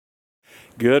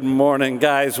Good morning,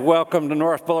 guys. Welcome to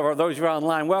North Boulevard. Those of you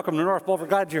online, welcome to North Boulevard.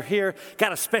 Glad you're here.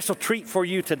 Got a special treat for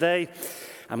you today.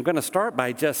 I'm going to start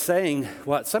by just saying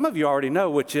what some of you already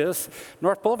know, which is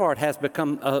North Boulevard has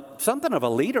become something of a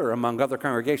leader among other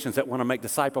congregations that want to make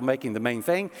disciple-making the main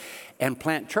thing and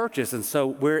plant churches. And so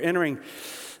we're entering,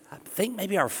 I think,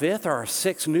 maybe our fifth or our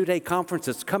sixth New Day conference.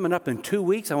 It's coming up in 2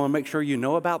 weeks. I want to make sure you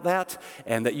know about that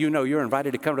and that you know you're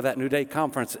invited to come to that New Day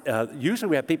conference. Usually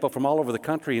we have people from all over the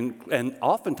country and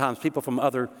oftentimes people from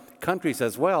other countries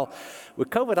as well.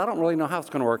 With COVID, I don't really know how it's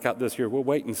going to work out this year. We'll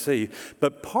wait and see.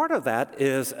 But part of that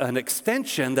is an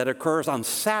extension that occurs on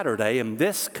Saturday, and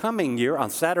this coming year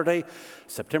on Saturday,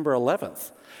 September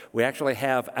 11th. We actually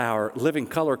have our Living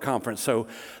Color Conference. So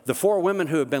the four women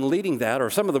who have been leading that, or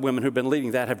some of the women who have been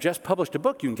leading that, have just published a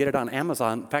book. You can get it on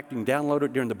Amazon. In fact, you can download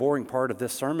it during the boring part of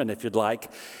this sermon if you'd like.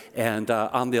 And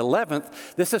on the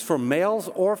 11th, this is for males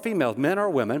or females, men or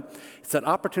women. It's an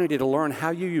opportunity to learn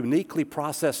how you uniquely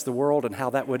process the world and how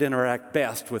that would interact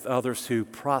best with others who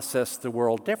process the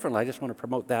world differently. I just want to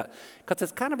promote that because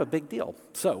it's kind of a big deal.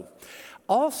 So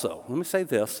also, let me say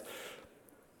this.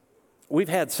 We've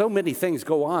had so many things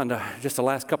go on just the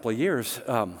last couple of years.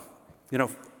 In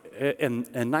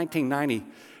 1990,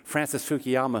 Francis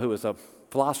Fukuyama, who was a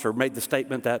philosopher, made the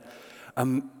statement that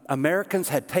Americans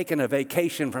had taken a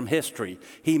vacation from history.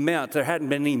 He meant there hadn't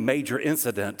been any major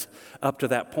incident up to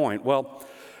that point. Well,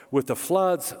 with the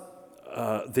floods,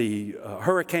 the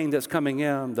hurricane that's coming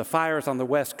in, the fires on the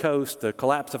West Coast, the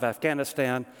collapse of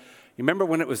Afghanistan, you remember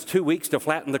when it was 2 weeks to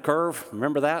flatten the curve?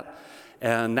 Remember that?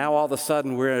 And now all of a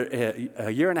sudden we're a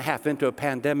year and a half into a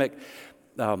pandemic.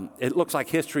 It looks like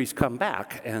history's come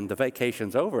back and the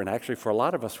vacation's over. And actually for a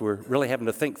lot of us, we're really having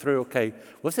to think through, okay,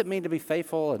 what does it mean to be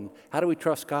faithful and how do we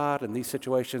trust God in these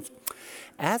situations?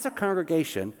 As a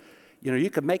congregation, you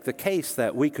could make the case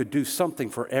that we could do something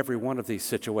for every one of these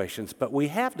situations, but we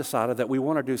have decided that we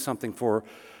want to do something for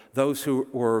those who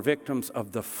were victims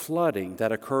of the flooding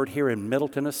that occurred here in Middle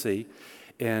Tennessee,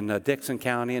 in Dixon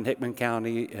County and Hickman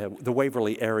County, the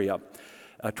Waverly area.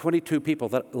 22 people,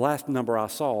 that last number I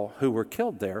saw, who were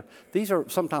killed there. These are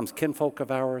sometimes kinfolk of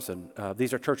ours, and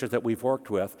these are churches that we've worked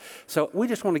with. So we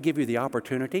just want to give you the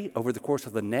opportunity over the course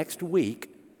of the next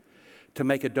week to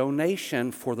make a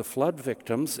donation for the flood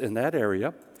victims in that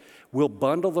area. We'll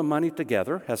bundle the money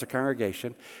together as a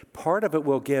congregation. Part of it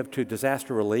we'll give to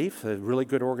Disaster Relief, a really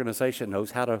good organization,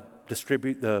 knows how to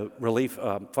distribute the relief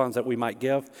funds that we might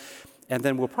give. And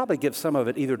then we'll probably give some of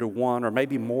it either to one or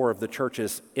maybe more of the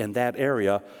churches in that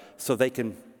area so they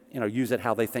can, use it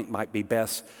how they think might be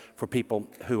best for people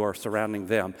who are surrounding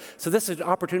them. So this is an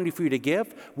opportunity for you to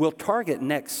give. We'll target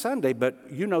next Sunday,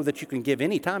 but you know that you can give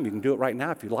anytime. You can do it right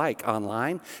now if you like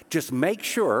online. Just make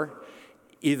sure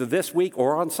either this week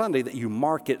or on Sunday that you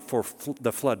mark it for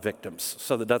the flood victims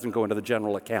so that it doesn't go into the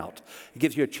general account. It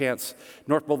gives you a chance.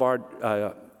 North Boulevard,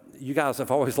 you guys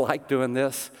have always liked doing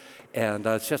this. And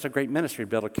it's just a great ministry to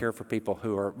be able to care for people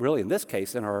who are really, in this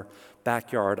case, in our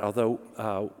backyard,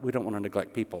 although we don't want to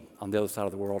neglect people on the other side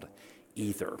of the world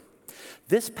either.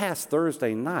 This past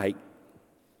Thursday night,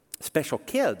 Special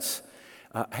Kids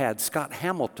had Scott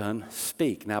Hamilton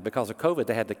speak. Now, because of COVID,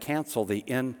 they had to cancel the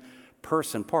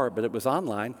in-person part, but it was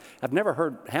online. I've never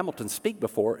heard Hamilton speak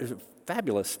before. He's a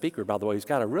fabulous speaker, by the way. He's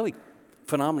got a really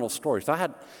phenomenal story. So I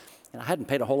hadn't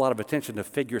paid a whole lot of attention to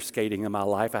figure skating in my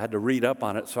life. I had to read up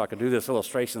on it so I could do this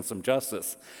illustration some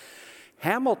justice.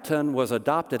 Hamilton was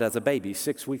adopted as a baby,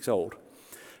 6 weeks old,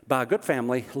 by a good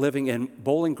family living in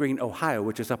Bowling Green, Ohio,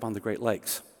 which is up on the Great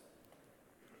Lakes.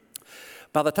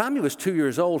 By the time he was 2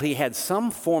 years old, he had some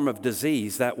form of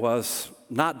disease that was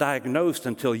not diagnosed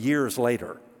until years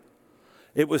later.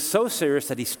 It was so serious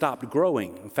that he stopped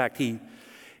growing. In fact,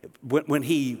 when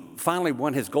he finally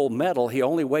won his gold medal, he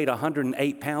only weighed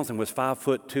 108 pounds and was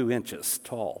 5'2"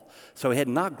 tall. So he had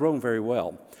not grown very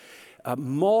well.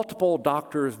 Multiple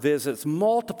doctor's visits,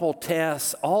 multiple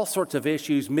tests, all sorts of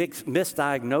issues,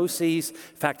 misdiagnoses.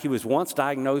 In fact, he was once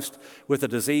diagnosed with a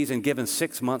disease and given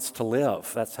 6 months to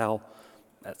live. That's how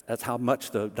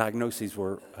much the diagnoses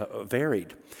were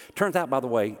varied. Turns out, by the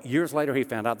way, years later he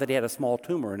found out that he had a small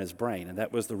tumor in his brain, and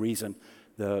that was the reason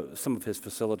some of his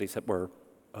facilities were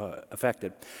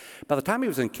affected. By the time he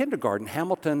was in kindergarten,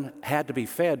 Hamilton had to be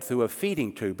fed through a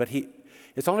feeding tube, but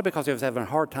it's only because he was having a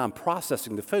hard time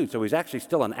processing the food, so he's actually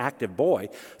still an active boy.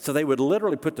 So they would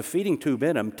literally put the feeding tube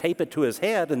in him, tape it to his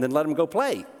head, and then let him go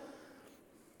play.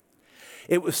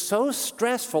 It was so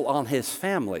stressful on his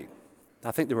family,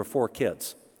 I think there were 4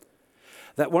 kids,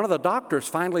 that one of the doctors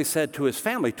finally said to his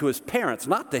family, to his parents,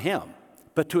 not to him,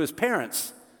 but to his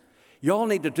parents, y'all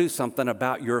need to do something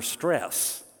about your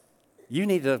stress. You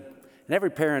need to, and every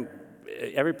parent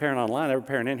every parent online, every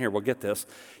parent in here will get this.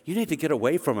 You need to get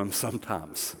away from them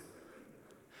sometimes.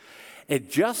 It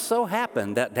just so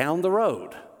happened that down the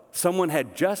road, someone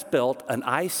had just built an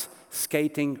ice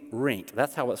skating rink.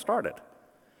 That's how it started.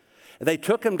 They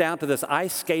took him down to this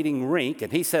ice skating rink,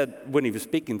 and he said, when he was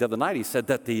speaking the other night, he said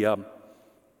that the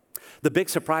big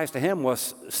surprise to him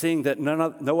was seeing that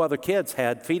no other kids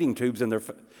had feeding tubes in their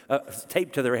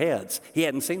taped to their heads. He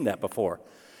hadn't seen that before.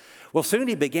 Well, soon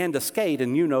he began to skate,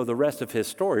 and you know the rest of his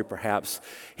story, perhaps.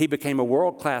 He became a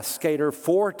world-class skater,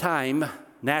 4-time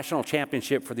national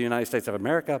championship for the United States of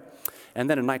America. And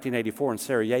then in 1984 in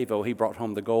Sarajevo, he brought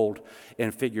home the gold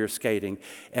in figure skating.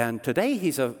 And today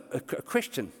he's a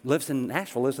Christian, lives in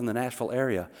the Nashville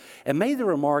area, and made the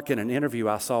remark in an interview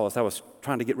I saw as I was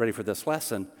trying to get ready for this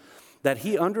lesson, that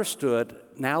he understood,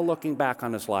 now looking back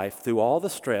on his life, through all the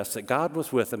stress, that God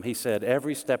was with him. He said,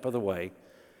 every step of the way,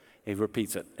 he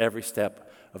repeats it, every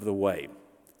step of the way.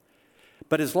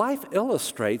 But his life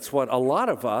illustrates what a lot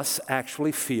of us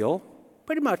actually feel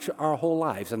pretty much our whole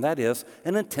lives, and that is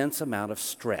an intense amount of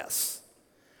stress.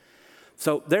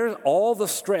 So there's all the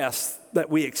stress that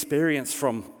we experience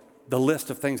from the list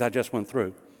of things I just went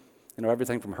through. You know,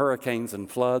 everything from hurricanes and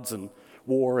floods and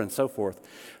war and so forth.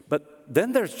 But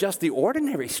then there's just the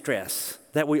ordinary stress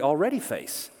that we already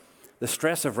face. The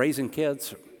stress of raising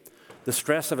kids, the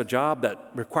stress of a job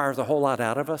that requires a whole lot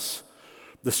out of us,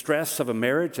 the stress of a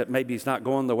marriage that maybe is not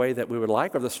going the way that we would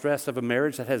like, or the stress of a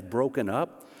marriage that has broken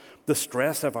up, the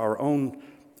stress of our own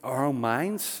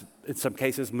minds, in some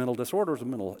cases mental disorders and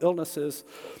mental illnesses.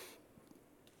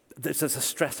 This is the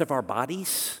stress of our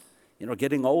bodies, you know,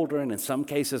 getting older and in some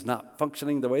cases not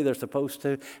functioning the way they're supposed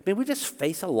to. I mean, we just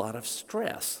face a lot of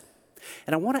stress.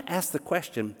 And I want to ask the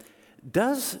question,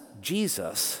 does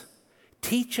Jesus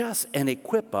teach us and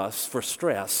equip us for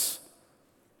stress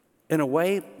in a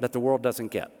way that the world doesn't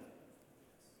get?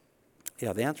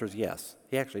 Yeah, the answer is yes,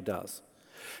 he actually does.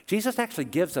 Jesus actually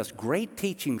gives us great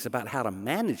teachings about how to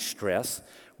manage stress,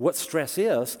 what stress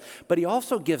is, but he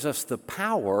also gives us the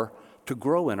power to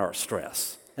grow in our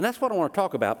stress. And that's what I want to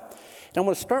talk about. And I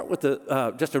want to start with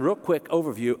just a real quick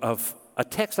overview of a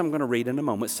text I'm going to read in a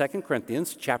moment, 2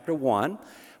 Corinthians chapter 1.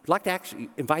 I'd like to actually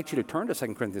invite you to turn to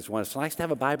 2 Corinthians 1. It's nice to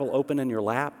have a Bible open in your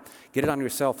lap. Get it on your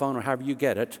cell phone or however you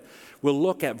get it. We'll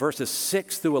look at verses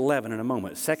 6 through 11 in a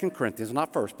moment. 2 Corinthians,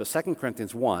 not first, but 2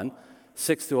 Corinthians 1,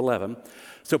 6 through 11.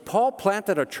 So Paul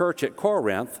planted a church at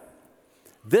Corinth.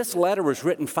 This letter was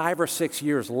written 5 or 6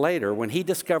 years later when he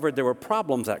discovered there were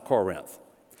problems at Corinth.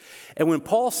 And when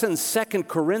Paul sends 2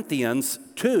 Corinthians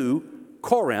to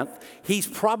Corinth, he's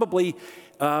probably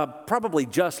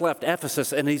just left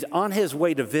Ephesus, and he's on his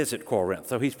way to visit Corinth.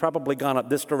 So he's probably gone up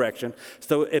this direction.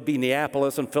 So it'd be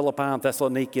Neapolis and Philippi and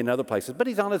Thessaloniki and other places. But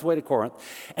he's on his way to Corinth.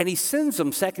 And he sends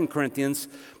them 2 Corinthians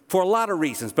for a lot of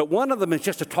reasons. But one of them is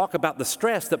just to talk about the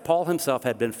stress that Paul himself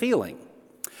had been feeling.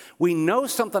 We know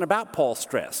something about Paul's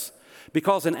stress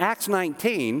because in Acts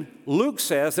 19, Luke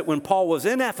says that when Paul was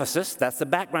in Ephesus, that's the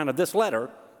background of this letter,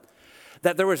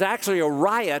 that there was actually a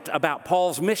riot about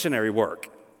Paul's missionary work.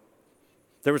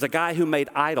 There was a guy who made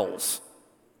idols,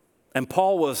 and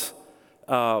Paul was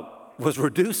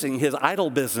reducing his idol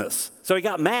business. So he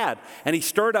got mad, and he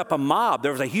stirred up a mob.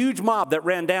 There was a huge mob that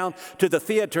ran down to the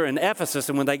theater in Ephesus,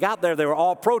 and when they got there, they were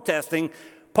all protesting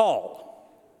Paul.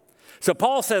 So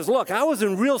Paul says, look, I was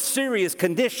in real serious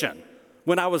condition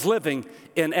when I was living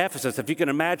in Ephesus. If you can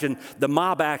imagine the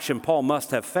mob action Paul must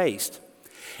have faced.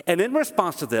 And in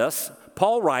response to this,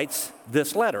 Paul writes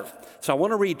this letter. So I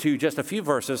want to read to you just a few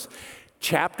verses.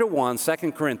 Chapter 1,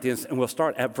 2 Corinthians, and we'll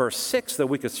start at verse 6, though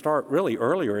we could start really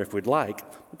earlier if we'd like.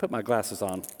 Let me put my glasses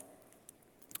on.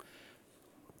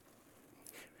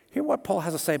 Hear what Paul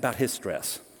has to say about his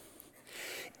stress.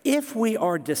 If we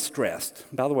are distressed,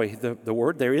 by the way, the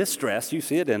word there is stress. You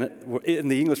see it in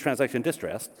the English translation,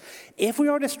 distressed. If we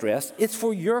are distressed, it's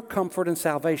for your comfort and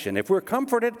salvation. If we're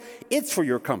comforted, it's for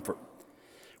your comfort,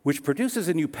 which produces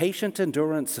in you patient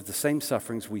endurance of the same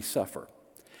sufferings we suffer.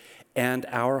 And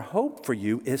our hope for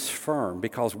you is firm,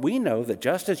 because we know that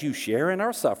just as you share in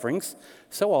our sufferings,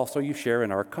 so also you share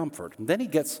in our comfort. And then he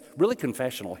gets really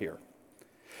confessional here.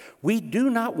 We do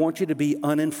not want you to be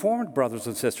uninformed, brothers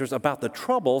and sisters, about the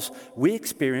troubles we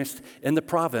experienced in the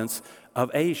province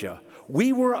of Asia.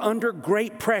 We were under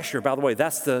great pressure. By the way,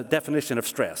 that's the definition of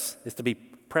stress, is to be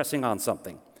pressing on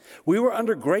something. We were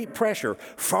under great pressure,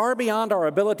 far beyond our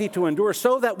ability to endure,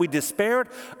 so that we despaired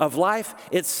of life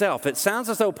itself. It sounds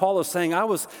as though Paul is saying, I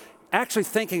was actually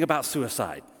thinking about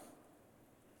suicide.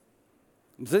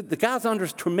 The guy's under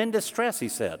tremendous stress, he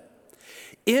said.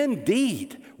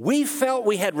 Indeed, we felt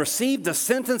we had received the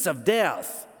sentence of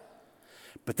death.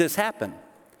 But this happened,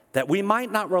 that we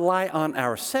might not rely on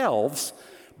ourselves,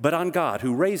 but on God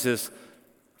who raises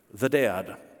the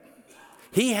dead.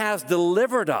 He has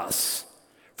delivered us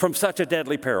from such a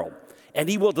deadly peril, and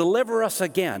he will deliver us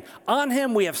again. On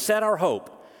him we have set our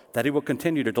hope that he will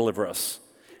continue to deliver us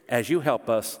as you help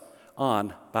us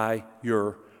on by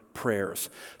your prayers.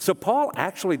 So Paul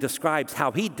actually describes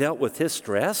how he dealt with his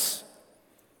stress,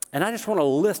 and I just want to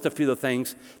list a few of the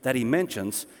things that he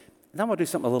mentions, and I'm going to do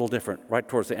something a little different right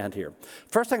towards the end here.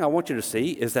 First thing I want you to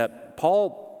see is that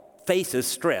Paul faces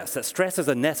stress, that stress is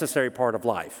a necessary part of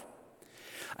life.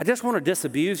 I just want to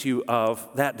disabuse you of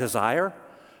that desire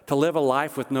to live a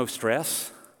life with no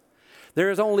stress. There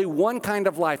is only one kind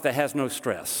of life that has no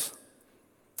stress,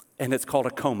 and it's called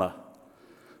a coma.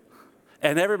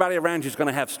 And everybody around you is going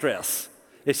to have stress.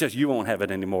 It's just you won't have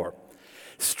it anymore.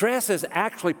 Stress is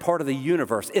actually part of the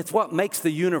universe. It's what makes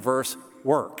the universe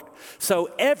work.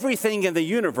 So everything in the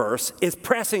universe is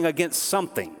pressing against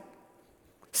something.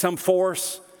 Some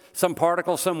force, some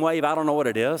particle, some wave, I don't know what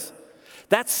it is.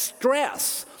 That's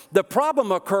stress. The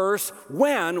problem occurs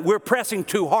when we're pressing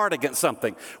too hard against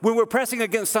something, when we're pressing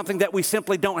against something that we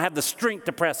simply don't have the strength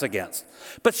to press against.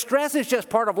 But stress is just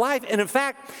part of life, and in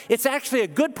fact, it's actually a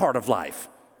good part of life.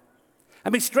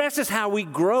 I mean, stress is how we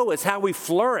grow, it's how we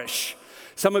flourish.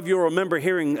 Some of you remember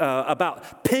hearing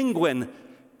about penguin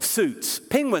suits.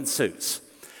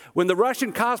 When the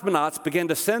Russian cosmonauts began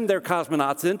to send their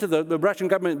cosmonauts into the Russian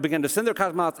government began to send their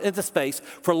cosmonauts into space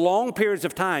for long periods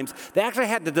of time, they actually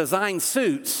had to design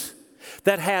suits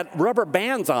that had rubber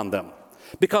bands on them.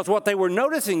 Because what they were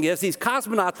noticing is these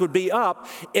cosmonauts would be up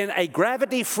in a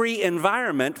gravity-free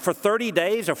environment for 30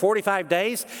 days or 45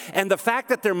 days, and the fact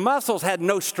that their muscles had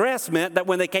no stress meant that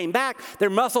when they came back, their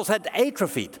muscles had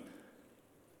atrophied,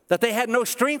 that they had no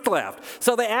strength left.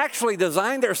 So they actually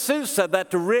designed their suits so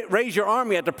that to raise your arm,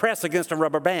 you had to press against a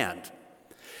rubber band.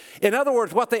 In other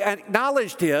words, what they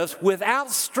acknowledged is,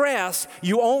 without stress,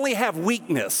 you only have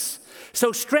weakness.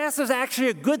 So stress is actually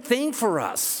a good thing for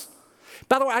us.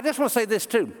 By the way, I just want to say this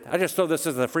too. I just throw this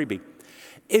as a freebie.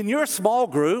 In your small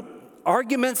group,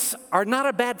 arguments are not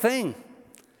a bad thing.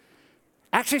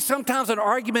 Actually, sometimes an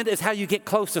argument is how you get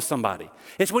close to somebody.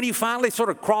 It's when you finally sort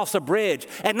of cross a bridge,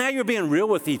 and now you're being real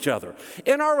with each other.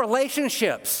 In our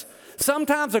relationships,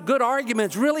 sometimes a good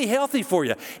argument is really healthy for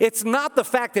you. It's not the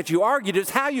fact that you argued,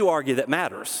 it's how you argue that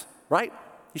matters, right?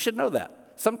 You should know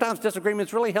that. Sometimes disagreement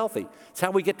is really healthy. It's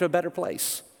how we get to a better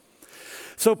place.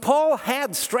 So Paul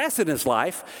had stress in his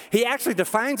life. He actually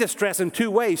defines his stress in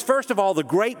two ways. First of all, the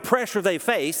great pressure they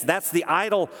face. That's the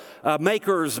idol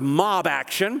maker's mob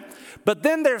action. But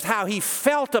then there's how he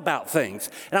felt about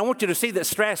things. And I want you to see that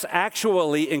stress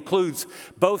actually includes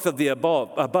both of the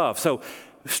above. So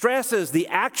stress is the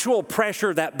actual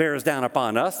pressure that bears down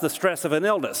upon us, the stress of an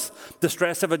illness, the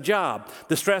stress of a job,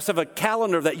 the stress of a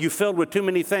calendar that you filled with too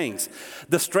many things,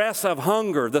 the stress of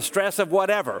hunger, the stress of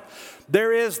whatever.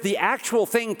 There is the actual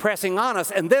thing pressing on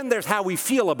us, and then there's how we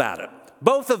feel about it.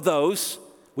 Both of those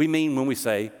we mean when we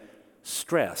say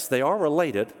stress. They are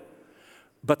related,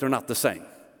 but they're not the same.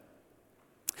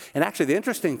 And actually, the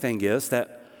interesting thing is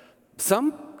that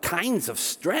some kinds of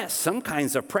stress, some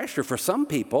kinds of pressure for some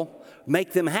people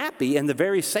make them happy, and the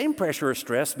very same pressure or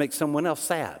stress makes someone else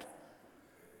sad.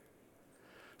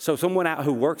 So someone out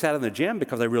who works out in the gym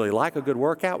because they really like a good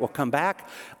workout will come back.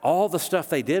 All the stuff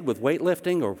they did with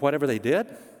weightlifting or whatever they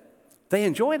did, they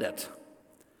enjoyed it.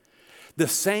 The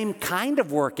same kind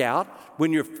of workout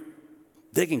when you're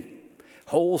digging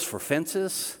holes for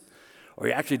fences or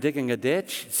you're actually digging a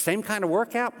ditch, same kind of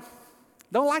workout,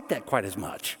 don't like that quite as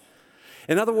much.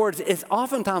 In other words, it's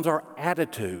oftentimes our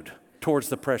attitude towards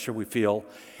the pressure we feel,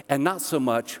 and not so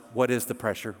much what is the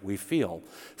pressure we feel.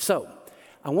 So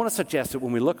I want to suggest that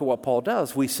when we look at what Paul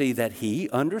does, we see that he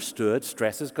understood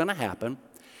stress is going to happen,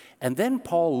 and then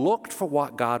Paul looked for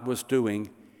what God was doing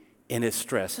in his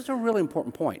stress. This is a really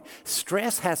important point.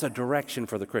 Stress has a direction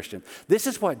for the Christian. This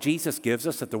is what Jesus gives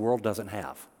us that the world doesn't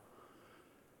have.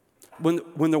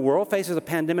 When the world faces a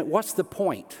pandemic, what's the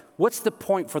point? What's the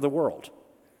point for the world?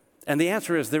 And the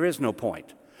answer is there is no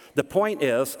point. The point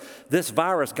is, this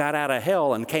virus got out of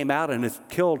hell and came out and it's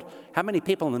killed how many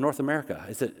people in North America?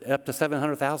 Is it up to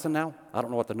 700,000 now? I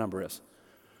don't know what the number is.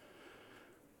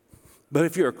 But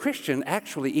if you're a Christian,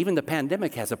 actually, even the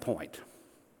pandemic has a point.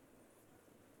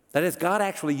 That is, God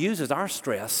actually uses our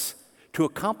stress to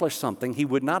accomplish something he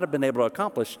would not have been able to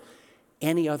accomplish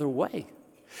any other way.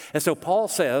 And so Paul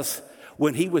says,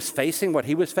 when he was facing what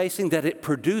he was facing, that it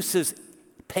produces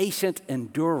patient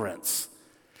endurance.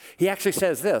 He actually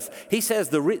says this. He says,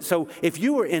 so if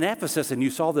you were in Ephesus and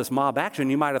you saw this mob action,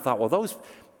 you might have thought, well, those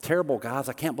terrible guys.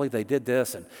 I can't believe they did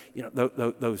this. And,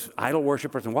 those idol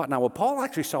worshipers and whatnot. Well, Paul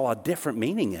actually saw a different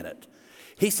meaning in it.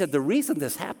 He said, the reason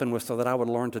this happened was so that I would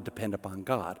learn to depend upon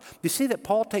God. You see that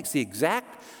Paul takes the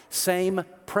exact same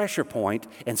pressure point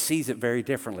and sees it very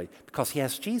differently because he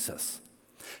has Jesus.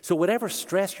 So whatever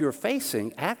stress you're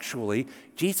facing, actually,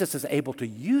 Jesus is able to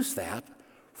use that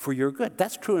for your good.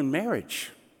 That's true in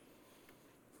marriage.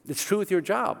 It's true with your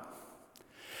job.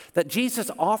 That Jesus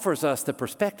offers us the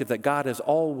perspective that God is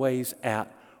always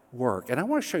at work. And I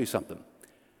want to show you something.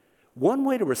 One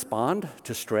way to respond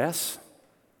to stress,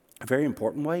 a very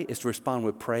important way, is to respond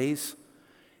with praise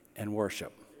and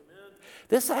worship. Amen.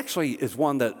 This actually is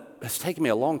one that has taken me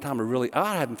a long time to really,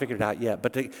 I haven't figured it out yet,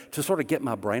 but to sort of get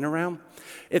my brain around.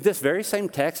 In this very same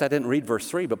text, I didn't read verse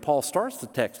 3, but Paul starts the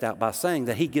text out by saying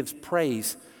that he gives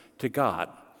praise to God.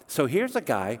 So here's a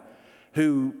guy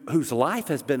whose life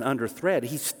has been under threat.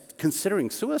 He's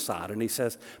considering suicide, and he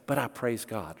says, but I praise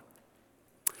God.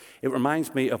 It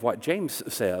reminds me of what James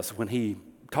says when he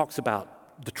talks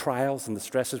about the trials and the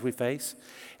stresses we face.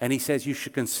 And he says you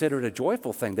should consider it a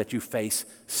joyful thing that you face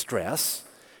stress.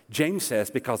 James says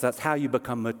because that's how you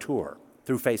become mature,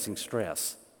 through facing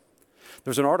stress.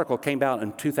 There's an article came out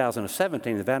in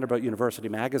 2017 in the Vanderbilt University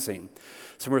magazine.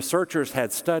 Some researchers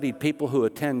had studied people who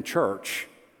attend church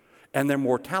and their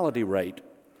mortality rate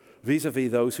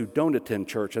vis-a-vis those who don't attend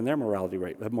church and their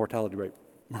mortality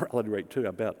rate too,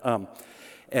 I bet.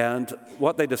 And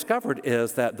what they discovered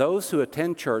is that those who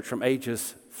attend church from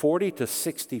ages 40 to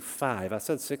 65, I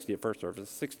said 60 at first service,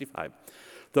 65.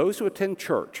 Those who attend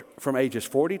church from ages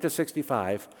 40 to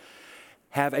 65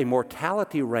 have a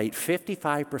mortality rate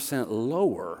 55%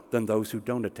 lower than those who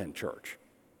don't attend church.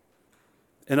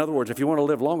 In other words, if you want to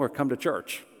live longer, come to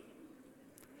church.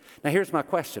 Now, here's my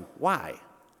question. Why?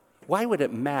 Why would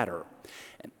it matter?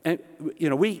 And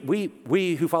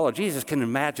we who follow Jesus can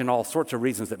imagine all sorts of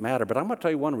reasons that matter, but I'm going to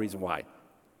tell you one reason why.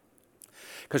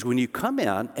 Because when you come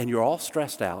in and you're all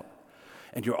stressed out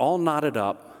and you're all knotted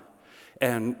up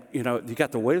and, you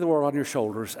got the weight of the world on your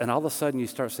shoulders and all of a sudden you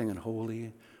start singing,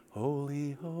 holy,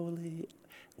 holy, holy.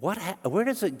 Where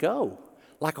does it go?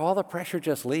 Like all the pressure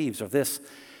just leaves, or this,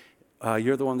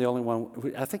 you're the one, the only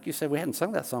one. I think you said we hadn't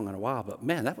sung that song in a while, but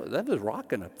man, that was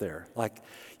rocking up there. Like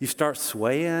you start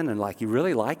swaying and like you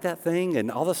really like that thing,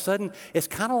 and all of a sudden it's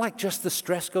kind of like just the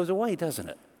stress goes away, doesn't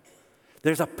it?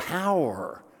 There's a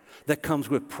power that comes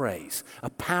with praise, a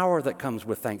power that comes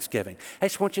with thanksgiving. I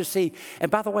just want you to see, and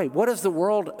by the way, what is the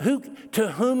world,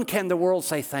 to whom can the world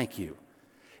say thank you?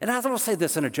 And I don't say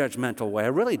this in a judgmental way. I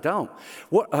really don't.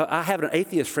 I have an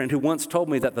atheist friend who once told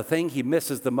me that the thing he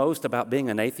misses the most about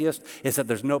being an atheist is that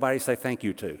there's nobody to say thank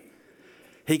you to.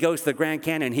 He goes to the Grand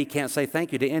Canyon and he can't say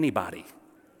thank you to anybody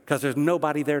because there's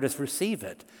nobody there to receive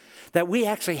it. That we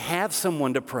actually have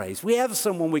someone to praise. We have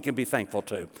someone we can be thankful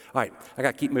to. All right, I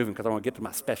got to keep moving because I want to get to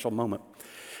my special moment.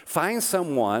 Find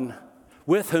someone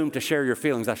with whom to share your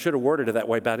feelings. I should have worded it that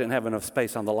way, but I didn't have enough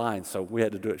space on the line, so we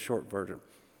had to do it short version.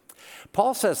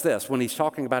 Paul says this when he's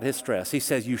talking about his stress. He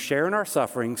says, you share in our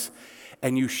sufferings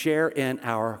and you share in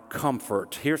our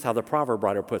comfort. Here's how the proverb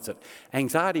writer puts it.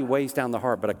 Anxiety weighs down the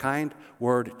heart, but a kind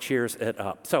word cheers it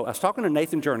up. So I was talking to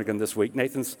Nathan Jernigan this week.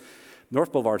 Nathan's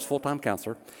North Boulevard's full-time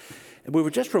counselor. And we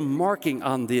were just remarking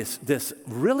on this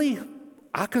really,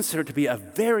 I consider to be a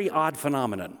very odd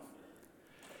phenomenon.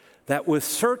 That with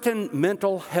certain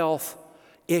mental health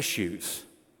issues,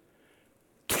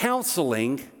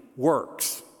 counseling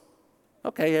works.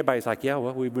 Okay, everybody's like, yeah,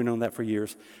 well, we've been on that for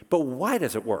years. But why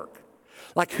does it work?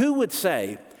 Like, who would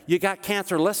say, you got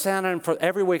cancer, let's sit down and for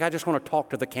every week, I just want to talk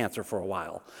to the cancer for a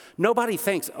while. Nobody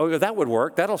thinks, oh, that would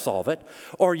work, that'll solve it.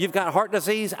 Or you've got heart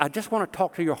disease, I just want to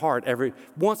talk to your heart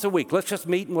once a week. Let's just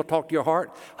meet and we'll talk to your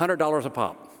heart, $100 a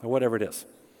pop, or whatever it is.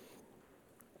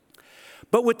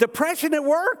 But with depression, it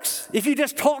works. If you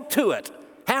just talk to it,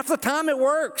 half the time it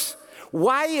works.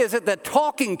 Why is it that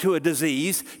talking to a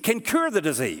disease can cure the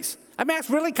disease? I mean,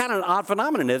 that's really kind of an odd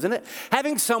phenomenon, isn't it?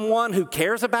 Having someone who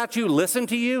cares about you listen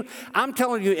to you, I'm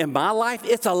telling you, in my life,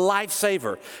 it's a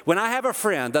lifesaver. When I have a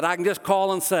friend that I can just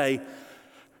call and say,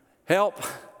 help,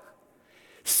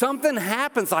 something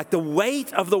happens, like the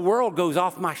weight of the world goes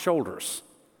off my shoulders.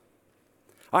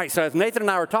 All right, so as Nathan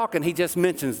and I were talking, he just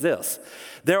mentions this.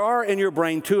 There are in your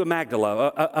brain two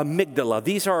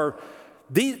amygdala.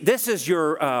 This is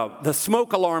the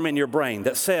smoke alarm in your brain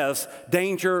that says,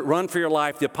 danger, run for your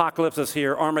life, the apocalypse is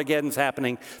here, Armageddon's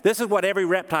happening. This is what every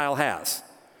reptile has.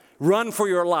 Run for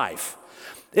your life.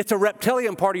 It's a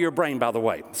reptilian part of your brain, by the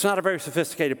way. It's not a very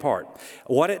sophisticated part.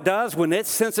 What it does, when it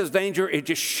senses danger, it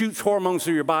just shoots hormones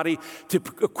through your body to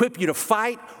equip you to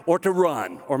fight or to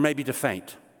run or maybe to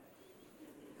faint.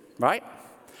 Right?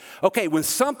 Okay, when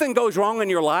something goes wrong in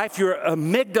your life, your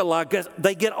amygdala,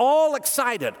 they get all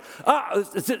excited.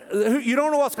 You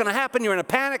don't know what's going to happen. You're in a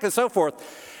panic and so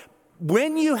forth.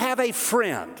 When you have a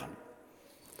friend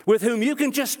with whom you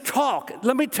can just talk,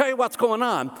 let me tell you what's going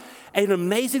on, an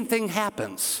amazing thing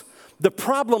happens. The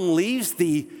problem leaves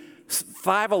the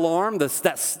 5 alarm,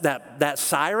 that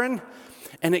siren,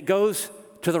 and it goes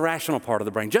to the rational part of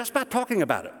the brain just by talking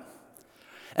about it.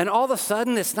 And all of a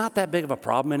sudden, it's not that big of a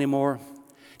problem anymore.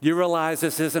 You realize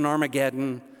this isn't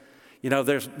Armageddon. You know,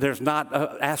 there's not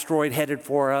an asteroid headed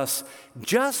for us.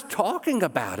 Just talking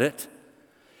about it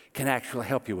can actually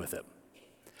help you with it.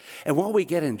 And what we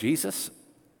get in Jesus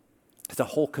is a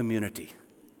whole community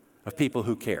of people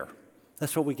who care.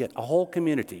 That's what we get, a whole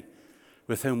community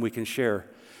with whom we can share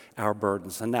our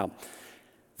burdens. And now,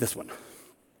 this one.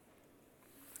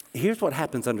 Here's what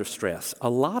happens under stress. A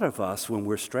lot of us, when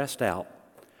we're stressed out,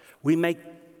 we make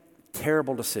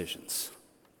terrible decisions.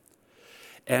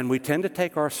 And we tend to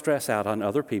take our stress out on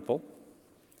other people.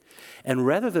 And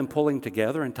rather than pulling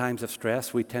together in times of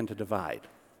stress, we tend to divide.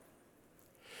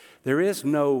 There is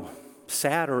no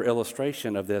sadder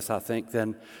illustration of this, I think,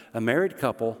 than a married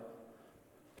couple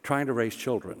trying to raise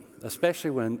children,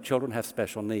 especially when children have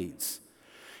special needs.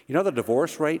 You know, the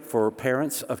divorce rate for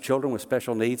parents of children with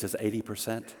special needs is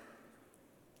 80%.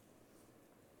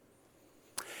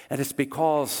 And it's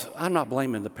because, I'm not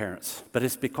blaming the parents, but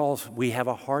it's because we have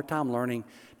a hard time learning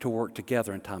to work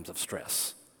together in times of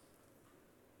stress.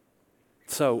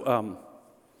 So,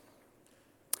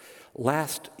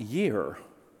 last year,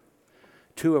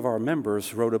 2 of our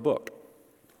members wrote a book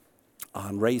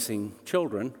on raising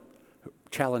children,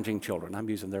 challenging children. I'm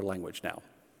using their language now.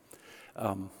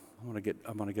 I'm going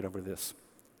to get over this.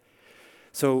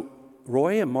 So,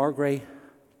 Roy and Margaret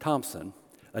Thompson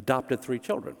adopted 3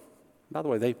 children. By the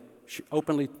way, they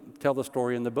openly tell the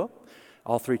story in the book.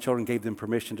 All 3 children gave them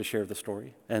permission to share the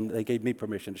story, and they gave me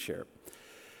permission to share it.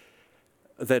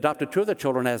 They adopted 2 of the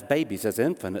children as babies, as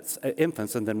infants,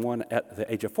 and then 1 at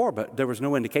the age of 4, but there was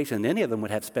no indication that any of them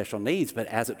would have special needs, but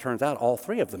as it turns out, all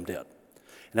 3 of them did.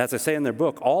 And as I say in their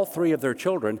book, all 3 of their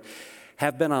children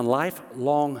have been on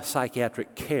lifelong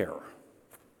psychiatric care.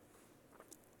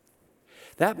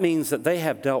 That means that they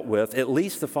have dealt with at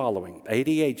least the following: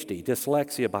 ADHD,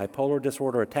 dyslexia, bipolar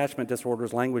disorder, attachment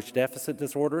disorders, language deficit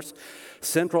disorders,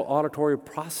 central auditory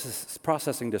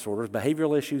processing disorders,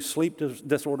 behavioral issues, sleep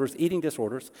disorders, eating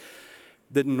disorders,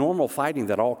 the normal fighting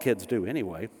that all kids do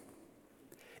anyway,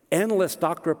 endless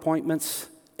doctor appointments,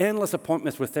 endless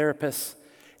appointments with therapists,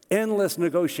 endless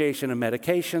negotiation of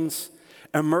medications,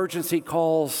 emergency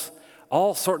calls,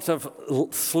 all sorts of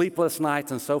sleepless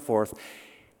nights and so forth.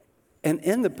 And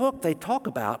in the book, they talk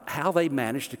about how they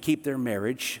managed to keep their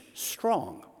marriage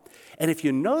strong. And if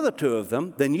you know the 2 of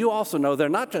them, then you also know they're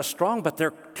not just strong, but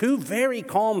they're 2 very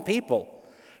calm people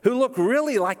who look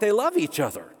really like they love each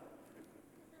other.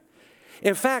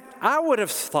 In fact, I would have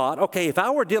thought, okay, if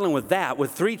I were dealing with that with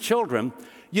 3 children,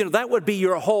 you know, that would be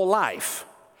your whole life.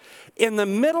 In the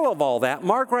middle of all that,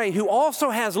 Margaret, who also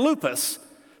has lupus,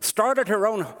 started her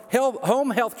own home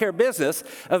health care business,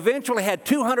 eventually had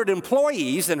 200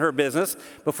 employees in her business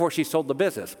before she sold the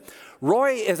business.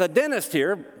 Roy is a dentist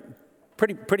here,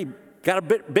 got a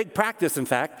big practice, in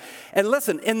fact. And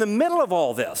listen, in the middle of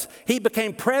all this, he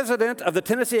became president of the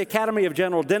Tennessee Academy of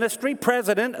General Dentistry,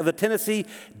 president of the Tennessee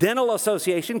Dental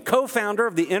Association, co-founder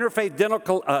of the Interfaith Dental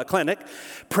Clinic,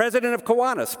 president of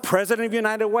Kiwanis, president of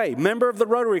United Way, member of the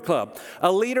Rotary Club,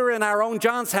 a leader in our own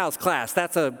John's House class.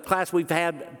 That's a class we've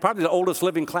had, probably the oldest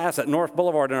living class at North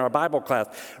Boulevard in our Bible class.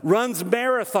 Runs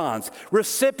marathons,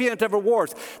 recipient of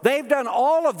awards. They've done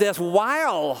all of this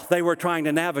while they were trying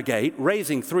to navigate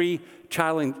raising 3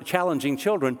 challenging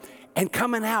children and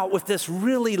coming out with this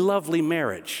really lovely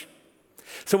marriage.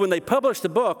 So when they published the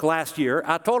book last year,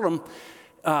 I told them,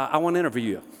 I want to interview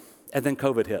you. And then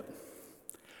COVID hit.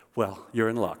 Well, you're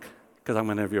in luck, because I'm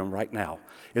going to interview them right now,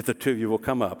 if the 2 of you will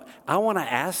come up. I want to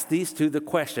ask these 2 the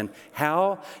question: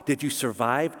 how did you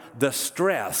survive the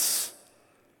stress?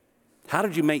 How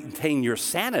did you maintain your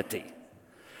sanity?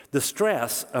 The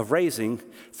stress of raising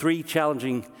 3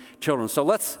 challenging children. So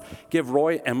let's give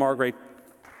Roy and Margaret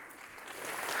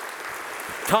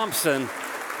Thompson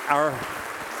our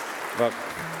book.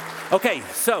 Okay,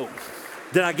 so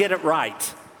did I get it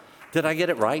right? Did I get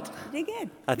it right? You did good.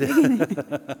 I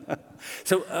did.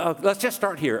 So let's just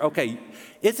start here. Okay,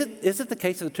 is it the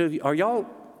case of the 2 of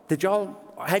you?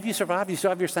 Have you survived? You still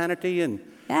have your sanity? And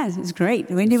yeah, it's great.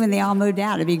 We knew when they all moved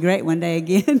out, it'd be great one day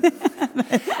again.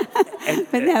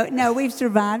 But no, we've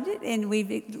survived it, and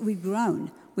we've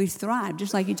grown. We've thrived,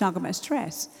 just like you talk about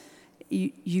stress.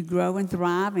 You grow and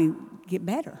thrive and get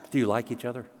better. Do you like each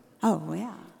other? Oh,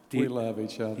 yeah. We love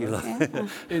each other.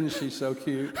 Isn't she so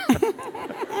cute?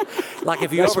 Like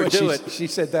if you That's overdo what it. she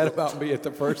said that about me at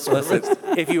the first service.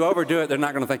 If you overdo it, they're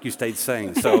not going to think you stayed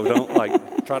sane. So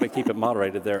don't try to keep it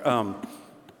moderated there.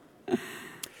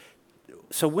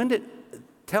 So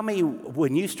tell me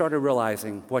when you started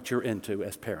realizing what you're into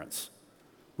as parents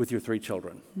with your 3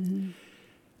 children. Mm-hmm.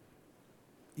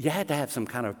 You had to have some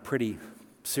kind of pretty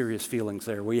serious feelings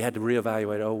there where you had to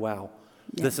reevaluate, oh, wow,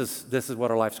 this is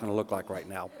what our life's going to look like right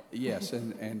now. Yes,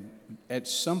 and at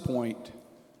some point,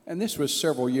 and this was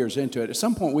several years into it, at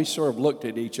some point we sort of looked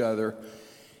at each other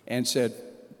and said,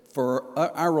 for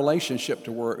our relationship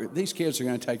to work, these kids are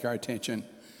going to take our attention.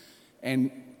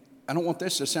 And I don't want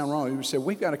this to sound wrong. We said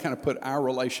we've got to kind of put our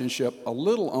relationship a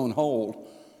little on hold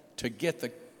to get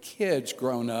the kids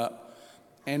grown up,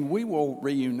 and we will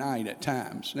reunite at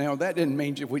times. Now, that didn't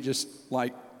mean if we just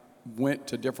went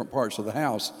to different parts of the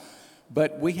house,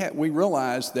 but we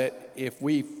realized that if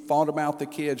we thought about the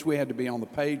kids, we had to be on the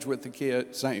page with the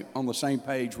kids, on the same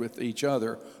page with each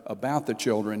other about the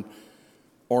children,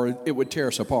 or it would tear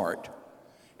us apart.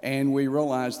 And we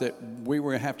realized that we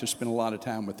were going to have to spend a lot of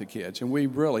time with the kids. And we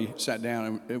really sat down,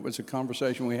 and it was a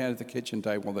conversation we had at the kitchen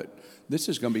table that this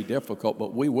is going to be difficult,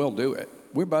 but we will do it.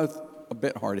 We're both a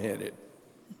bit hard-headed.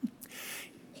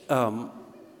 I'm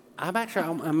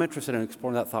interested in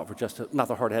exploring that thought for not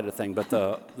the hard-headed thing, but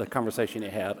the conversation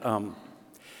you had.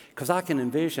 Because I can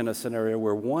envision a scenario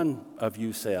where one of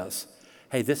you says,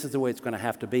 hey, this is the way it's going to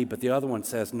have to be, but the other one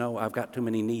says, no, I've got too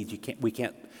many needs.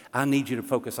 I need you to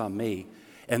focus on me.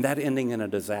 And that ending in a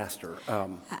disaster.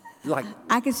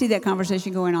 I could see that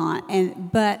conversation going on,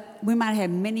 but we might have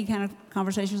many kind of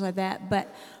conversations like that.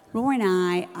 But Roy and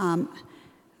I,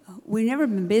 we've never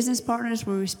been business partners.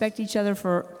 We respect each other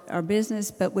for our business,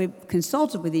 but we've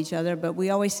consulted with each other. But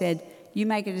we always said, you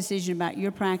make a decision about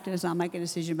your practice, I'll make a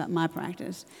decision about my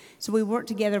practice. So we worked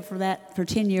together for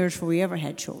 10 years before we ever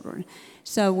had children.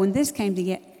 So when this came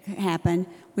to happen,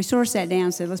 we sort of sat down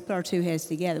and said, let's put our 2 heads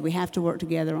together. We have to work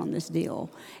together on this deal.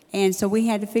 And so we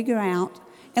had to figure out,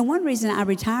 and one reason I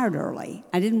retired early,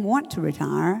 I didn't want to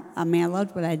retire. I mean, I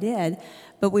loved what I did,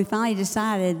 but we finally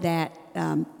decided that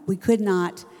you couldn't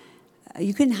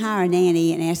hire a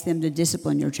nanny and ask them to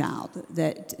discipline your child.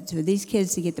 That for these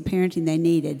kids to get the parenting they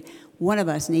needed, one of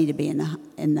us needed to be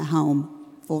in the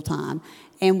home full time.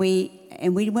 And we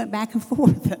went back and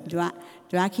forth.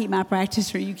 Do I keep my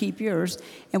practice or you keep yours?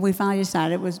 And we finally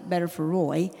decided it was better for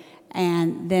Roy.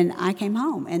 And then I came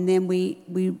home. And then we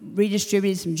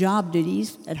redistributed some job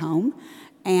duties at home.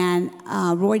 And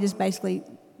Roy just basically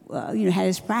had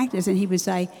his practice, and he would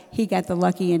say he got the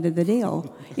lucky end of the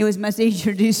deal. It was much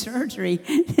easier to do surgery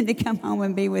than to come home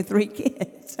and be with 3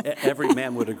 kids. Every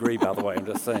man would agree, by the way, I'm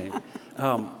just saying.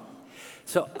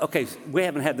 So we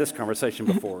haven't had this conversation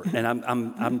before, and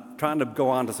I'm trying to go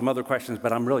on to some other questions,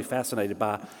 but I'm really fascinated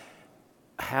by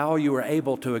how you were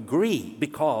able to agree,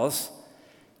 because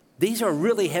these are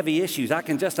really heavy issues. I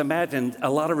can just imagine a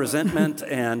lot of resentment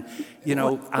and,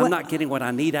 I'm not getting what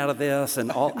I need out of this and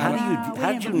all. We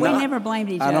never blamed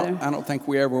each other. I don't think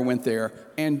we ever went there.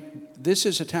 And this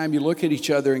is a time you look at each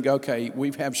other and go, okay,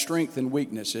 we have strength and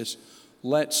weaknesses.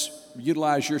 Let's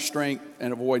utilize your strength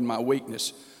and avoid my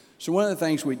weakness. So one of the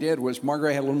things we did was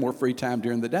Margaret had a little more free time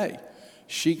during the day.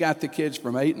 She got the kids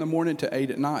from 8 in the morning to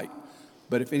 8 at night.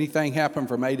 But if anything happened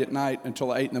from 8 at night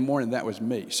until 8 in the morning, that was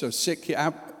me. So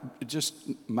just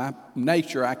my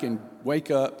nature, I can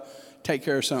wake up, take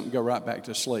care of something, go right back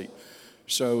to sleep.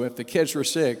 So if the kids were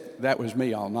sick, that was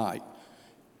me all night.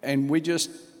 And we just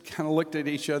kind of looked at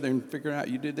each other and figured out,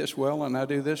 you did this well and I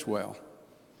do this well.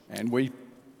 And we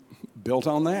built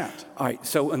on that. All right,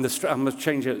 so I'm going to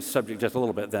change the subject just a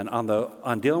little bit then.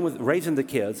 On dealing with raising the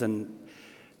kids, and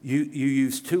you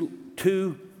use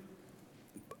two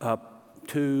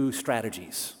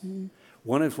strategies. Mm-hmm.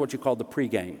 One is what you call the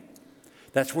pregame.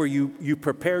 That's where you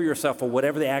prepare yourself for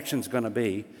whatever the action's going to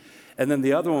be. And then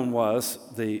the other one was,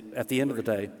 at the end of the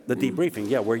day, the debriefing,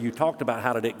 where you talked about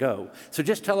how did it go. So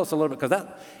just tell us a little bit, because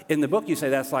in the book you say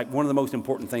that's like one of the most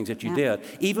important things that you did,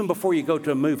 even before you go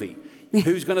to a movie.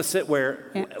 Who's going to sit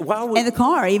where? In the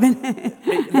car, even.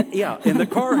 In the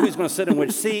car, who's going to sit in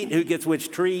which seat, who gets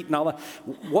which treat, and all that.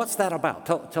 What's that about?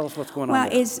 Tell us what's going on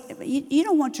there. Well, you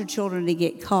don't want your children to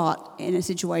get caught in a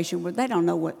situation where they don't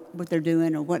know what they're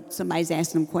doing or what somebody's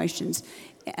asking them questions.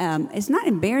 It's not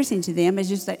embarrassing to them. It's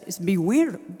just that it's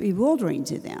bewildering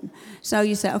to them. So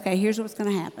you say, okay, here's what's going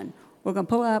to happen. We're going to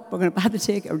pull up. We're going to buy the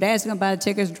ticket. Or Dad's going to buy the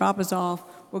tickets, drop us off.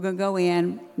 We're going to go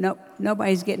in. Nope,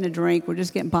 nobody's getting a drink. We're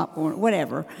just getting popcorn,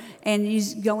 whatever. And you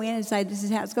just go in and say, this is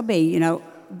how it's going to be.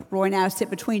 Roy and I sit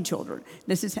between children.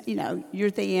 This is, you're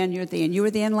at the end, you're at the end. You were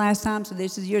at the end last time, so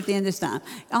you're at the end this time.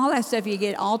 All that stuff you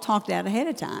get all talked out ahead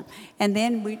of time. And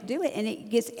then we do it, and it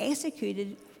gets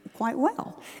executed quite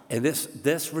well. And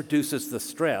this reduces the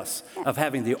stress of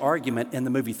having the argument in the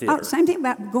movie theater. Oh, same thing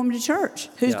about going to church.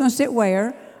 Who's going to sit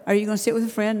where? Are you going to sit with a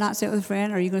friend, not sit with a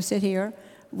friend? Are you going to sit here?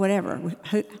 Whatever.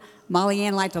 Molly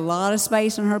Ann liked a lot of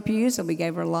space on her pew, so we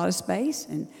gave her a lot of space.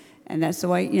 And that's the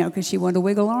way, because she wanted to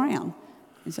wiggle around.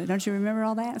 And so don't you remember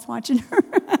all that? I was watching her.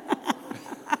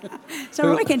 So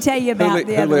Roy can tell you about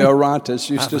the other. Julio Rantes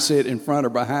used to sit in front or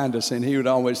behind us, and he would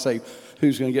always say,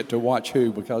 who's going to get to watch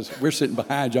who, because we're sitting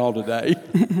behind y'all today.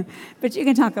 But you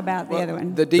can talk about the other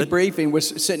one. The debriefing was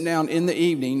sitting down in the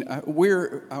evening.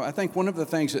 I think one of the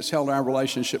things that's held our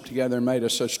relationship together and made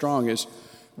us so strong is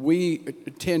we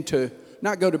tend to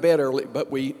not go to bed early,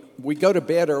 but we go to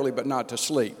bed early but not to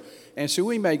sleep. And so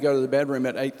we may go to the bedroom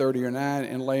at 8:30 or 9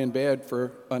 and lay in bed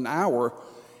for an hour,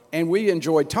 and we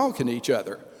enjoyed talking to each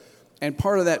other. And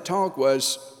part of that talk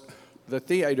was the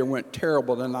theater went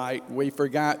terrible tonight. We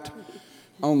forgot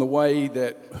on the way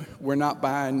that we're not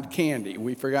buying candy.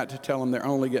 We forgot to tell them they're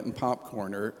only getting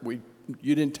popcorn, or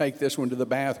you didn't take this one to the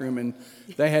bathroom, and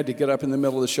they had to get up in the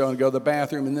middle of the show and go to the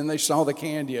bathroom, and then they saw the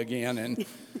candy again. And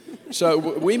so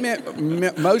we met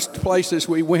most places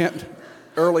we went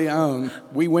early on,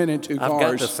 we went into cars. I've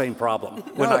got the same problem.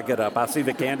 When I get up, I see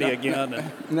the candy again.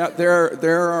 Now,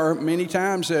 there are many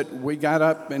times that we got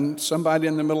up and somebody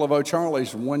in the middle of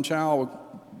O'Charlie's, one child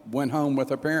went home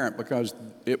with a parent because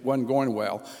it wasn't going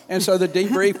well. And so the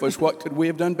debrief was, what could we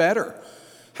have done better?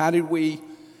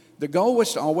 The goal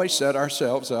was to always set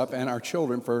ourselves up and our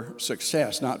children for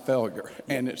success, not failure.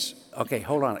 And it's... Okay,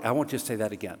 hold on. I want you to say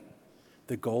that again.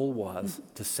 The goal was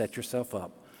to set yourself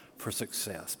up for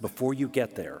success before you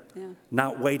get there,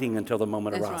 not waiting until the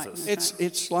moment arises. Right.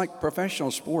 It's like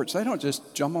professional sports. They don't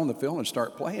just jump on the field and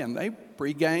start playing. They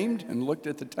pre-gamed and looked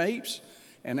at the tapes,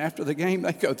 and after the game,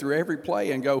 they go through every play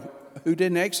and go, who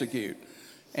didn't execute?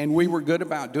 And we were good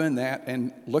about doing that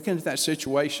and looking at that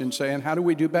situation, saying, how do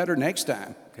we do better next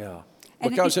time? Yeah.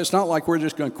 Because it's not like we're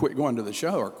just going to quit going to the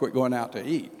show or quit going out to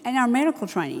eat. And our medical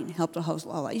training helped a host a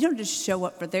lot. You don't just show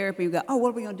up for therapy and go, oh, what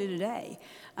are we going to do today?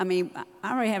 I mean,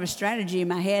 I already have a strategy in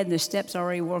my head and the steps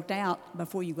already worked out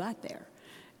before you got there.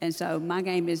 And so my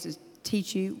game is to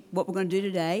teach you what we're going to do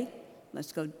today.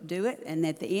 Let's go do it. And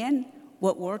at the end,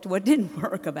 what worked, what didn't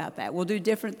work about that. We'll do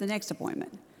different the next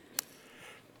appointment.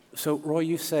 So, Roy,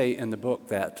 you say in the book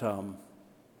that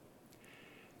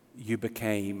you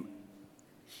became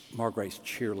Margaret's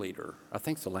cheerleader. I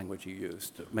think it's the language you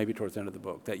used, maybe towards the end of the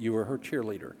book, that you were her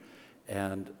cheerleader.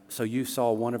 And so you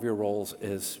saw one of your roles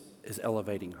is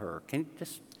elevating her. Can you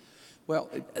just... Well,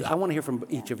 I want to hear from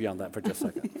each of you on that for just a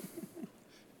second.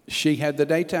 She had the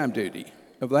daytime duty.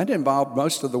 That involved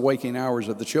most of the waking hours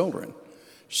of the children.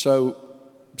 So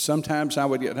sometimes I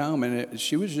would get home and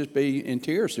she would just be in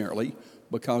tears nearly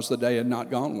because the day had not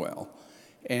gone well.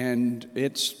 And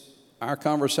it's our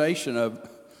conversation of,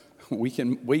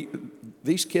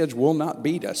 these kids will not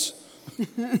beat us.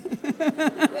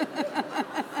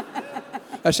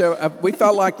 So we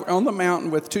felt like we're on the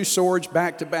mountain with two swords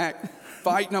back to back,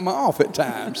 fighting them off at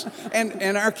times.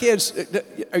 And our kids,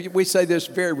 we say this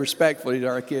very respectfully to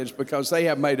our kids because they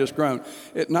have made us grown.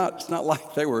 It's not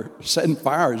like they were setting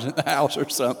fires in the house or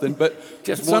something, but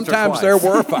just sometimes there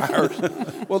were fires.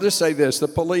 We'll just say this: the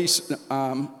police,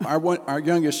 our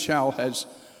youngest child has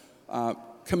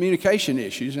communication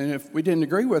issues, and if we didn't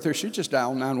agree with her, she'd just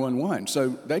dial 911. So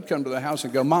they'd come to the house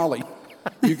and go, Molly,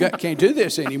 can't do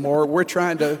this anymore. We're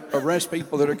trying to arrest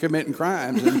people that are committing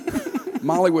crimes. And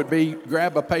Molly would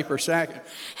grab a paper sack.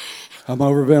 I'm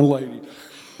overventilating.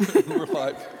 We're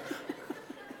like,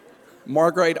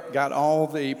 Margaret got all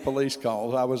the police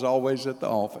calls. I was always at the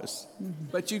office.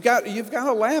 But you've got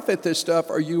to laugh at this stuff,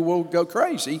 or you will go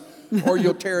crazy, or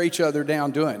you'll tear each other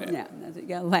down doing it. Yeah, you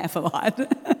got to laugh a lot.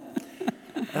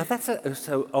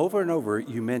 So over and over,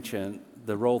 you mention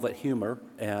the role that humor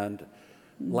and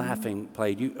laughing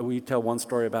played. Will you tell one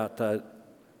story about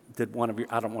did one of your,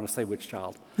 I don't want to say which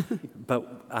child,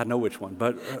 but I know which one,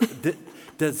 but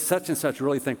did such and such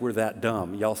really think we're that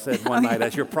dumb? Y'all said one night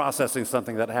as you're processing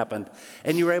something that happened,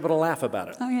 and you were able to laugh about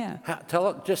it. Oh, yeah.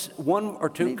 Tell just one or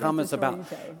two comments about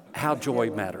how joy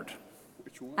mattered.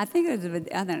 I think it was,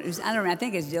 I don't know, I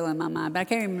think it's still in my mind, but I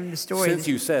can't remember the story. Since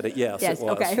you said it, yes, it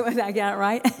was. Okay, I got it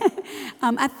right.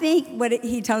 I think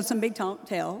he told some big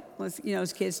tale,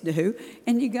 as kids do,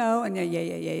 and you go, and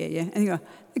yeah, and you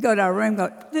go to our room,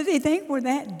 does he think we're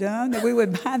that dumb that we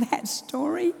would buy that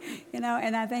story? And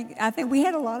I think we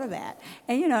had a lot of that.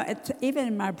 And, even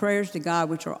in my prayers to God,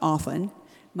 which are often,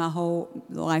 my whole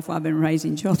life while I've been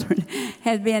raising children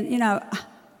has been,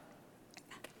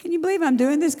 can you believe I'm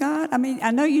doing this, God? I mean,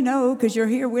 I know you know because you're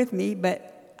here with me,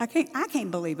 but I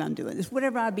can't believe I'm doing this.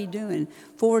 Whatever I'd be doing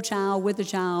for a child, with a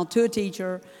child, to a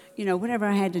teacher, whatever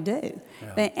I had to do.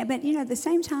 Yeah. But at the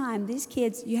same time, these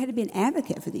kids, you had to be an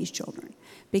advocate for these children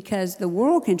because the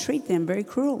world can treat them very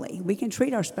cruelly. We can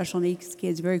treat our special needs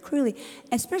kids very cruelly,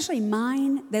 especially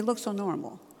mine. They look so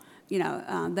normal. They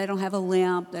don't have a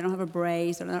limp, they don't have a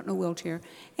brace, they're not in a wheelchair,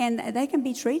 and they can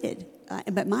be treated.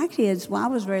 But my kids, well, I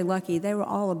was very lucky. They were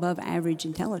all above average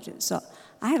intelligence, so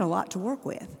I had a lot to work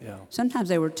with. Yeah. Sometimes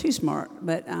they were too smart,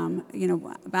 but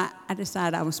I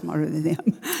decided I was smarter than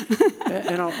them.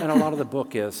 and a lot of the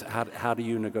book is how do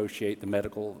you negotiate the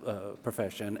medical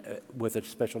profession with a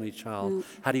special needs child? Mm.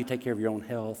 How do you take care of your own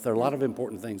health? There are a lot of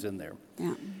important things in there.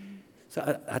 Yeah.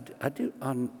 So I do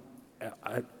on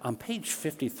page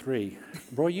 53,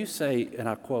 Roy, you say, and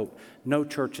I quote, "No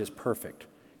church is perfect."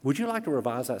 Would you like to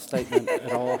revise that statement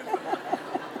at all?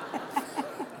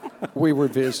 We were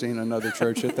visiting another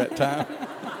church at that time.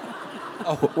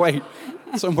 Oh, wait.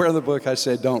 Somewhere in the book I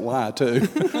said, don't lie, too.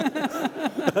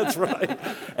 That's right.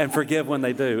 And forgive when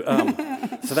they do.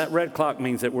 So that red clock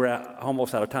means that we're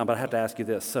almost out of time, but I have to ask you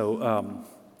this. So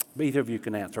either of you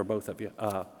can answer, or both of you.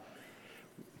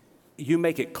 You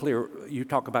make it clear. You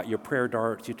talk about your prayer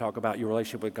darts. You talk about your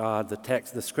relationship with God, the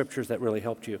text, the scriptures that really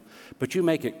helped you. But you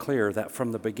make it clear that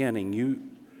from the beginning,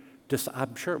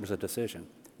 I'm sure it was a decision.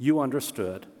 You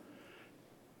understood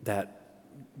that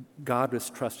God was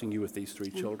trusting you with these three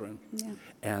children,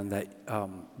 and that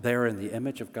they're in the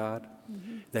image of God,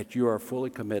 that you are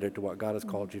fully committed to what God has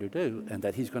called you to do, and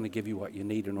that He's going to give you what you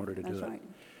need in order to do it.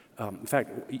 In fact,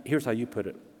 here's how you put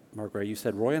it, Margaret. You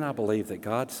said, Roy and I believe that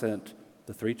God sent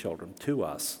the three children to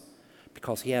us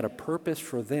because He had a purpose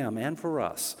for them and for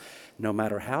us. No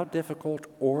matter how difficult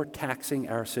or taxing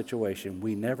our situation,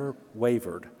 we never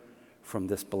wavered from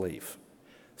this belief.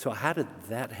 So how did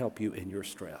that help you in your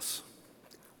stress?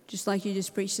 Just like you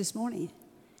just preached this morning.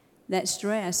 That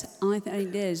stress, only thing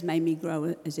it did is made me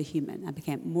grow as a human. I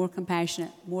became more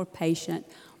compassionate, more patient,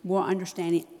 more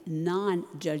understanding,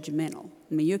 non-judgmental.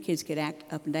 I mean, your kids could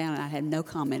act up and down, and I'd have no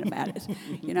comment about it.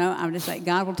 I'm just like,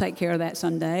 God will take care of that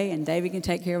someday, and David can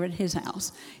take care of it in his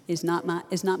house. It's not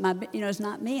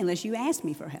me unless you ask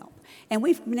me for help. And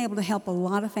we've been able to help a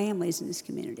lot of families in this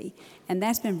community, and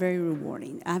that's been very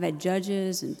rewarding. I've had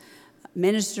judges and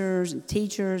ministers and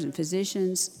teachers and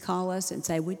physicians call us and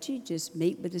say, would you just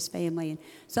meet with this family? And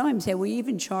some of them say, we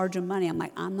even charge them money. I'm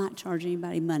like, I'm not charging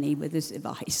anybody money with this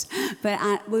advice.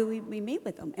 But we meet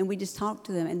with them, and we just talk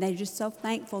to them, and they're just so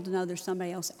thankful to know there's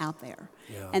somebody else out there,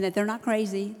 and that they're not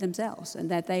crazy themselves,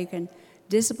 and that they can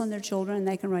discipline their children, and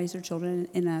they can raise their children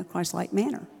in a Christ-like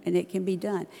manner, and it can be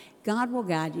done. God will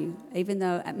guide you, even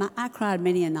though I cried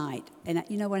many a night, and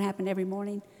you know what happened every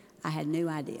morning? I had new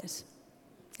ideas.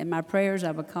 In my prayers,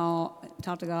 I would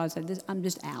talk to God and say, I'm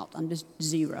just out. I'm just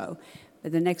zero.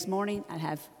 But the next morning, I'd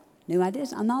have new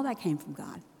ideas. And all that came from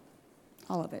God.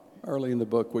 All of it. Early in the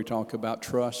book, we talk about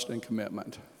trust and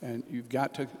commitment. And you've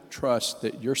got to trust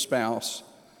that your spouse,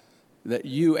 that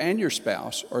you and your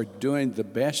spouse are doing the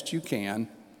best you can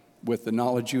with the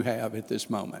knowledge you have at this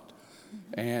moment.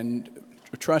 And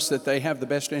trust that they have the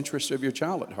best interests of your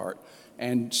child at heart.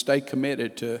 And stay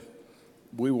committed to,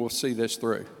 we will see this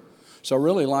through. So I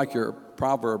really like your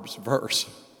Proverbs verse.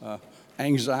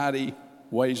 Anxiety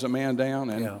weighs a man down,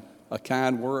 and a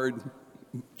kind word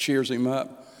cheers him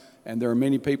up. And there are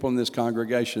many people in this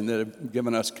congregation that have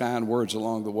given us kind words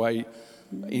along the way,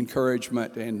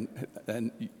 encouragement,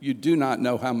 and you do not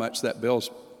know how much that builds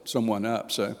someone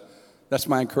up. So that's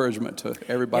my encouragement to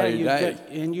everybody today.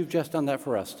 And you've just done that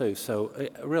for us, too. So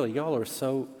really, y'all are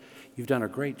you've done a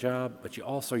great job, but you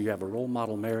have a role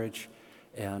model marriage,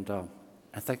 and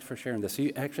thanks for sharing this.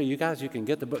 You guys, you can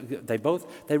get the book.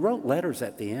 They wrote letters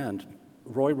at the end.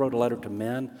 Roy wrote a letter to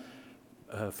men,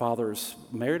 fathers,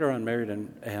 married or unmarried,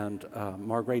 and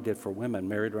Margaret did for women,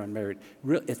 married or unmarried.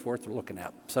 It's worth looking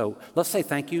at. So let's say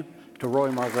thank you to Roy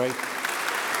and Margaret.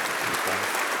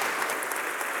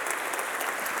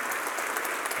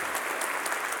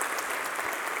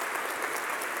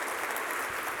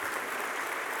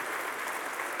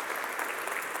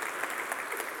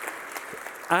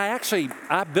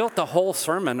 I built the whole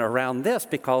sermon around this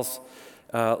because,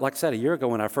 like I said, a year ago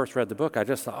when I first read the book, I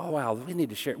just thought, oh, wow, we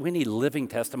need living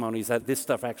testimonies that this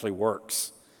stuff actually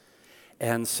works.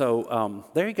 And so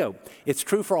there you go. It's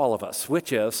true for all of us,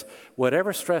 which is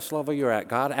whatever stress level you're at,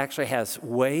 God actually has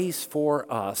ways for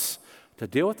us to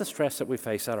deal with the stress that we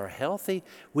face that are healthy.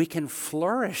 We can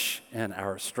flourish in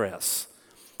our stress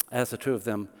as the two of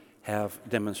them have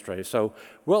demonstrated. So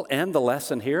we'll end the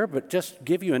lesson here, but just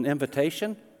give you an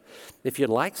invitation. If you'd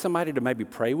like somebody to maybe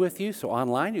pray with you, so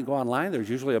online, you go online, there's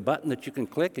usually a button that you can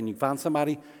click and you find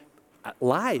somebody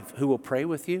live who will pray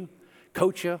with you,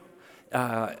 coach you.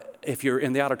 If you're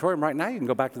in the auditorium right now, you can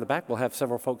go back to the back. We'll have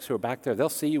several folks who are back there. They'll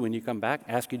see you when you come back,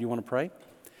 ask you, do you want to pray?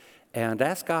 And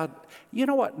ask God, you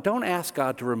know what? Don't ask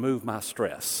God to remove my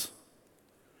stress.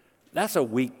 That's a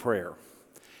weak prayer.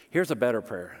 Here's a better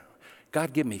prayer.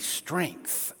 God, give me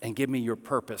strength and give me your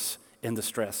purpose in the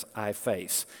stress I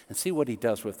face, and see what he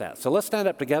does with that. So let's stand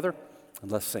up together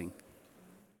and let's sing.